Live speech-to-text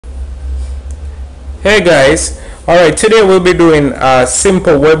Hey guys, alright, today we'll be doing a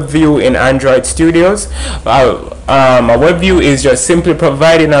simple web view in Android Studios. A web view is just simply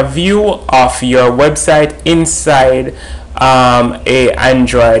providing a view of your website inside a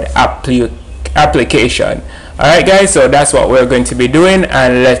Android application. Alright guys, so that's what we're going to be doing,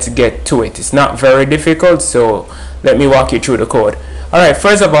 and let's get to it. It's not very difficult, so let me walk you through the code. Alright,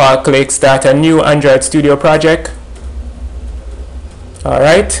 first of all, click Start a New Android Studio Project.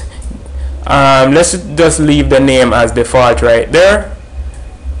 Alright. Let's just leave the name as default right there.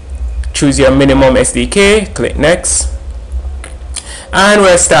 Choose your minimum SDK, click next, and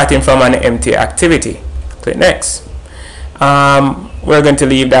we're starting from an empty activity. Click next. We're going to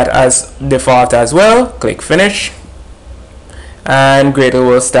leave that as default as well. Click finish, and Gradle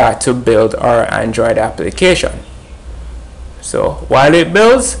will start to build our Android application. So while it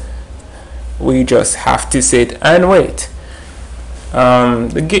builds, we just have to sit and wait.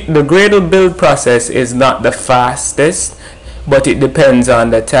 The Gradle build process is not the fastest, but it depends on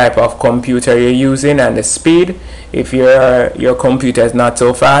the type of computer you're using and the speed. If your computer is not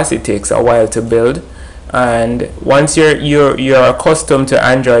so fast, it takes a while to build. And once you're accustomed to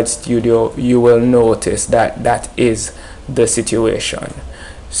Android Studio, you will notice that that is the situation.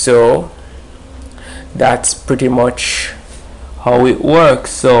 So that's pretty much how it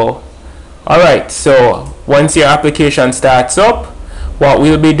works. So alright, so once your application starts up, what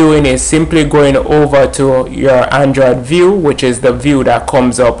we'll be doing is simply going over to your Android view, which is the view that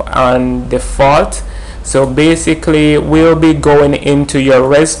comes up on default. So basically we'll be going into your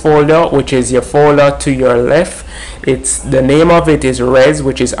res folder, which is your folder to your left. It's the name of it is res,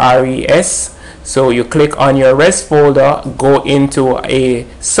 which is RES. So you click on your res folder, go into a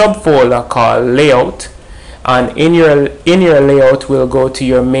subfolder called layout, and in your layout we'll go to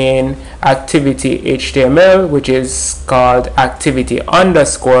your main activity HTML, which is called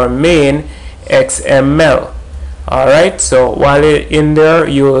activity_main XML. Alright, so while you're in there,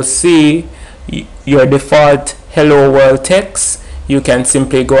 you will see your default hello world text. You can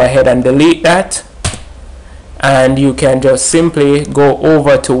simply go ahead and delete that, and you can just simply go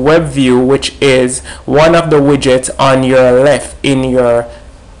over to webview, which is one of the widgets on your left in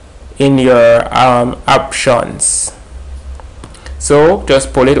your options. So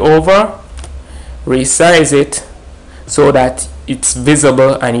just pull it over, resize it so that it's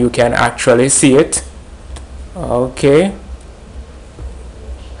visible and you can actually see it. Okay,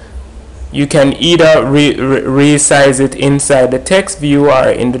 you can either resize it inside the text view or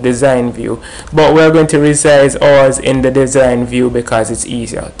in the design view, but we're going to resize ours in the design view because it's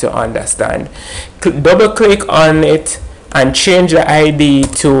easier to understand. Double click on it and change the ID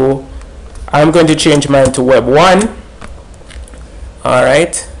to, I'm going to change mine to web 1.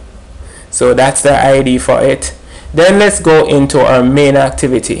 Alright, so that's the ID for it. Then let's go into our main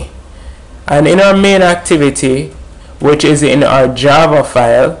activity, and in our main activity, which is in our Java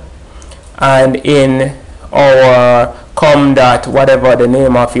file and in our whatever the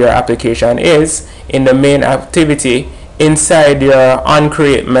name of your application is, in the main activity inside your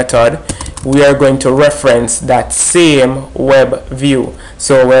onCreate method, we are going to reference that same web view.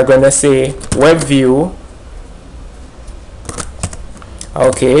 So we're going to say web view.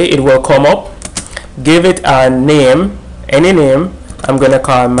 Okay, it will come up. Give it a name, any name. I'm going to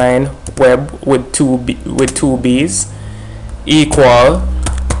call mine web with two B's equal,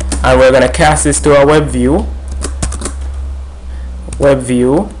 and we're going to cast this to a web view,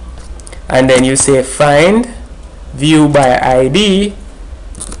 and then you say find view by ID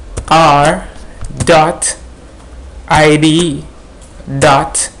r dot id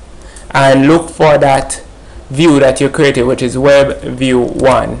dot, and look for that view that you created, which is web view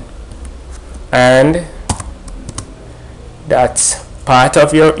 1, and that's part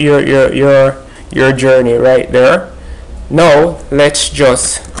of your journey right there. Now let's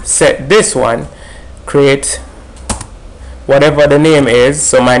just set this one, create whatever the name is.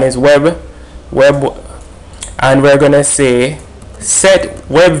 So mine is web, and we're gonna say set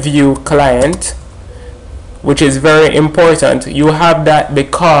web view client, which is very important. You have that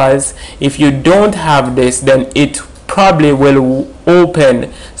because if you don't have this, then it probably will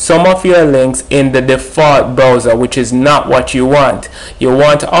open some of your links in the default browser, which is not what you want. You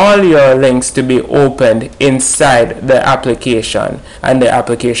want all your links to be opened inside the application and the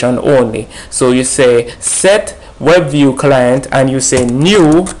application only. So you say set web view client, and you say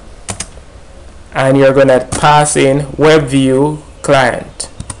new, and you're gonna pass in web view client.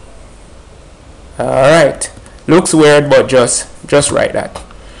 Alright, looks weird, but just write that.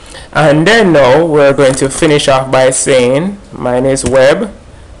 And then now we're going to finish off by saying mine is web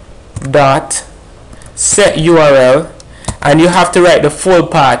dot set URL, and you have to write the full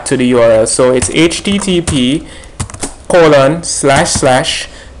path to the URL. So it's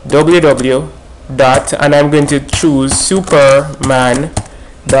http://www. and I'm going to choose superman.com.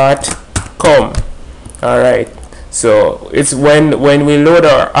 Alright, so it's when we load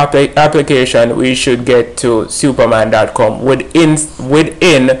our application, we should get to superman.com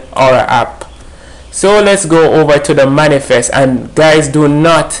within our app. So let's go over to the manifest, and guys, do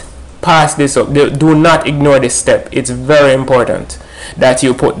not pass this up. Do not ignore this step. It's very important that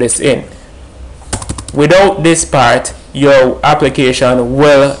you put this in. Without this part, your application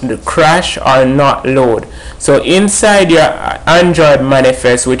will crash or not load. So inside your Android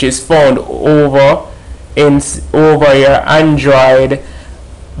manifest, which is found over your Android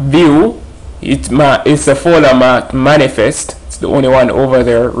view, it's a folder marked manifest. It's the only one over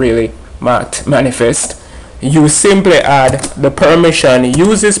there really marked manifest. You simply add the permission,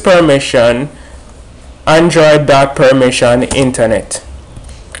 uses permission, android.permission internet.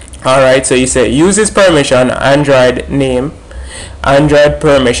 Alright, so you say uses permission, Android name, Android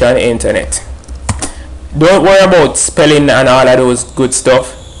permission internet. Don't worry about spelling and all of those good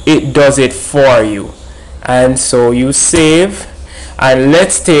stuff. It does it for you. And so you save, and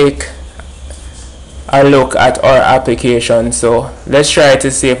let's take a look at our application. So let's try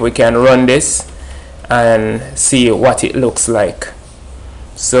to see if we can run this and see what it looks like.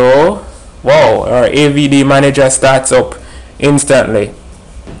 So wow, our AVD manager starts up instantly.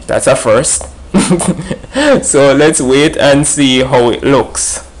 That's a first. So let's wait and see how it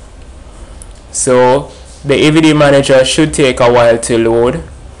looks. So the AVD manager should take a while to load.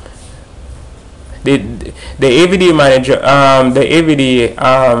 The AVD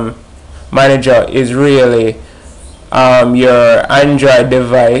manager is really your Android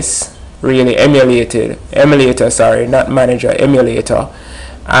device, really emulator, not manager, emulator,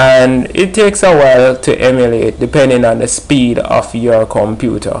 and it takes a while to emulate depending on the speed of your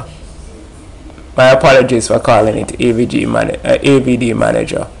computer. My apologies for calling it AVD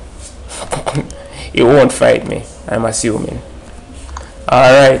manager. It won't fight me, I'm assuming.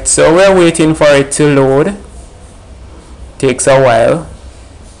 Alright, so we're waiting for it to load. Takes a while.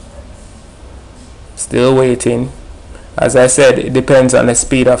 Still waiting. As I said, it depends on the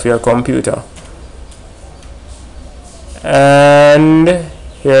speed of your computer. And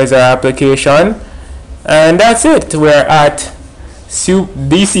here's our application. And that's it. We're at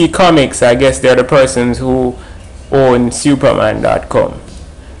DC Comics. I guess they're the persons who own superman.com.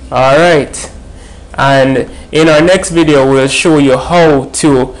 Alright. And in our next video, we'll show you how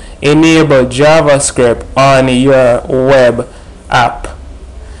to enable JavaScript on your web app.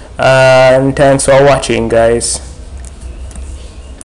 And thanks for watching, guys.